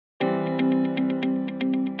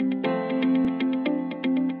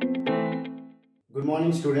Good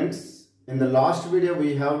morning students. In the last video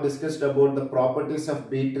we have discussed about the properties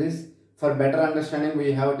of B-trees. For better understanding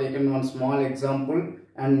we have taken one small example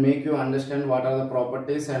and make you understand what are the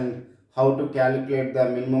properties and how to calculate the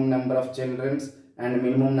minimum number of children and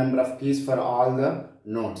minimum number of keys for all the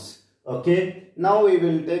nodes. Okay. Now we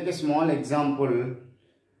will take a small example.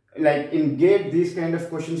 Like in GATE these kind of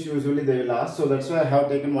questions usually they will ask. So that's why I have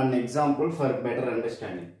taken one example for better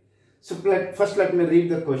understanding. So first let me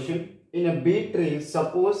read the question. In a B tree,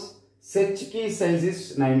 suppose search key size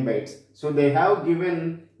is 9 bytes. So they have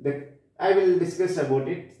given I will discuss about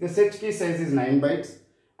it. The search key size is 9 bytes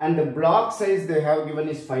and the block size they have given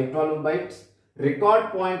is 512 bytes.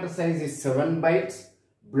 Record pointer size is 7 bytes.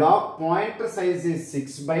 Block pointer size is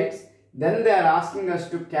 6 bytes. Then they are asking us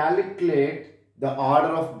to calculate the order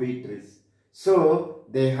of B trees. So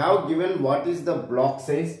they have given what is the block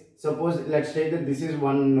size. Suppose let's say that this is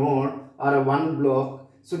one node or a one block.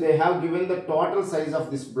 So they have given the total size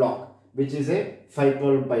of this block, which is a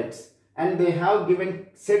 512 bytes. And they have given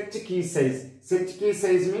search key size. Search key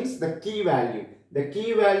size means the key value. The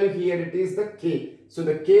key value here it is the K. So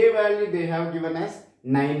the K value they have given as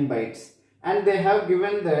 9 bytes. And they have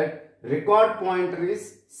given that record pointer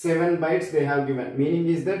is 7 bytes they have given. Meaning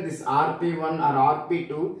is that this RP1 or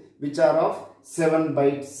RP2 which are of 7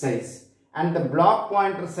 byte size. And the block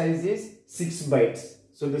pointer size is 6 bytes.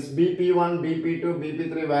 So this BP1, BP2,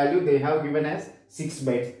 BP3 value they have given as 6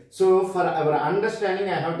 bytes. So for our understanding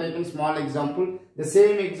I have taken small example. The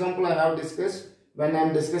same example I have discussed when I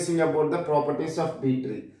am discussing about the properties of B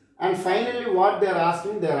tree. And finally what they are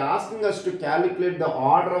asking? They are asking us to calculate the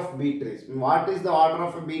order of B trees. What is the order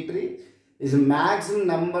of a B tree? Is maximum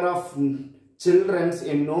number of children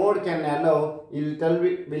a node can allow.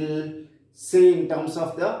 Will say in terms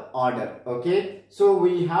of the order. Okay. So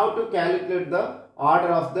we have to calculate the order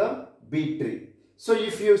of the B tree. So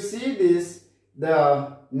if you see this,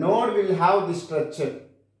 the node will have this structure.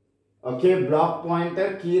 Okay, block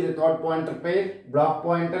pointer, key, record pointer pair, block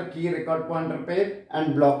pointer, key, record pointer pair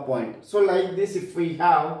and block pointer. So like this if we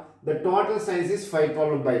have, the total size is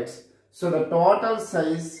 512 bytes. So the total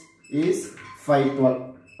size is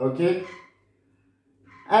 512. Okay.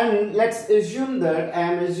 And let's assume that, I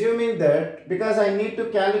am assuming that because I need to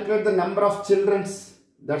calculate the number of children's.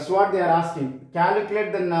 That's what they are asking.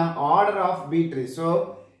 Calculate the order of B tree.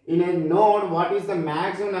 So in a node, what is the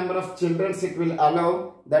maximum number of children it will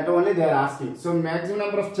allow? That only they are asking. So maximum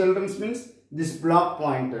number of children means this block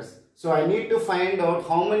pointers. So I need to find out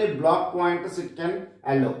how many block pointers it can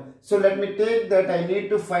allow. So let me take that. I need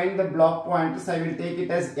to find the block pointers. I will take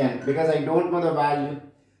it as n because I don't know the value.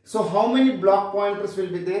 So how many block pointers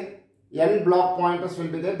will be there? N block pointers will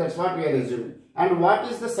be there. That's what we are assuming. And what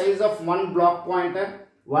is the size of one block pointer?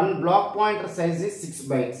 One block pointer size is 6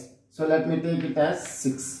 bytes. So let me take it as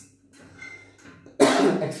 6.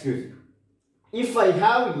 Excuse me. If I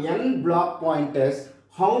have n block pointers,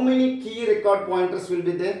 how many key record pointers will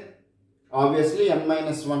be there? Obviously n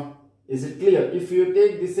minus 1. Is it clear? If you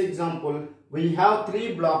take this example, we have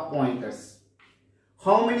 3 block pointers.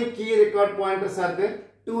 How many key record pointers are there?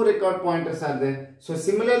 2 record pointers are there. So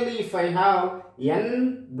similarly, if I have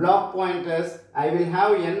n block pointers, I will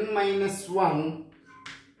have n minus 1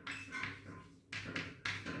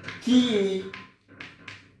 key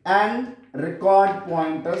and record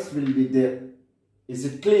pointers will be there. Is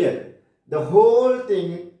it clear? The whole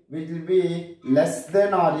thing will be less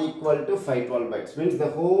than or equal to 512 bytes. Means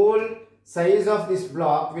the whole size of this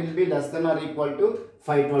block will be less than or equal to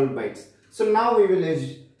 512 bytes. So now we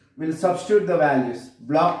will substitute the values.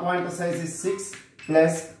 Block pointer size is 6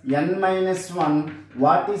 plus n minus 1.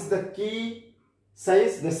 What is the key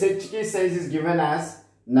size? The search key size is given as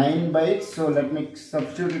 9 bytes. So let me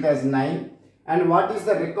substitute it as 9. And what is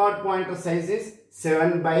the record pointer size is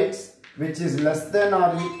 7 bytes, which is less than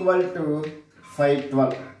or equal to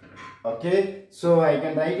 512. Okay. So I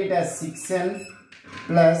can write it as 6n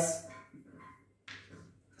plus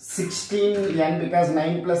 16n because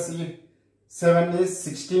 9 plus 7 is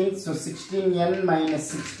 16. So 16n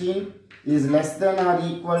minus 16 is less than or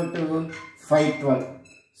equal to 512.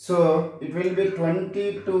 So it will be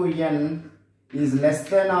 22n is less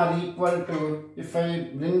than or equal to, if I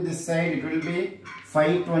bring this side, it will be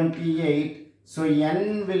 528. So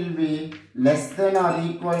n will be less than or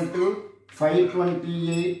equal to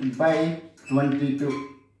 528 by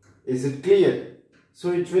 22. Is it clear?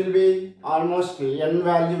 So it will be almost n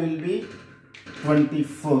value will be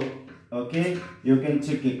 24. Okay, you can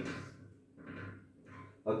check it.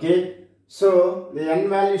 Okay, so the n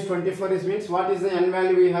value is 24. Is means what is the n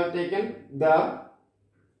value we have taken? The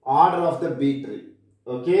order of the B tree.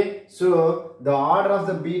 Okay, so the order of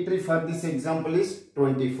the B tree for this example is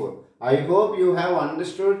 24. I hope you have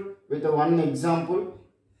understood with the one example.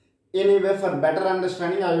 Anyway, for better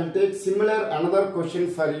understanding, I will take similar another question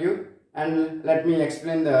for you and let me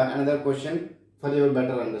explain the another question for your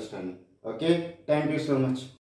better understanding. Okay, thank you so much.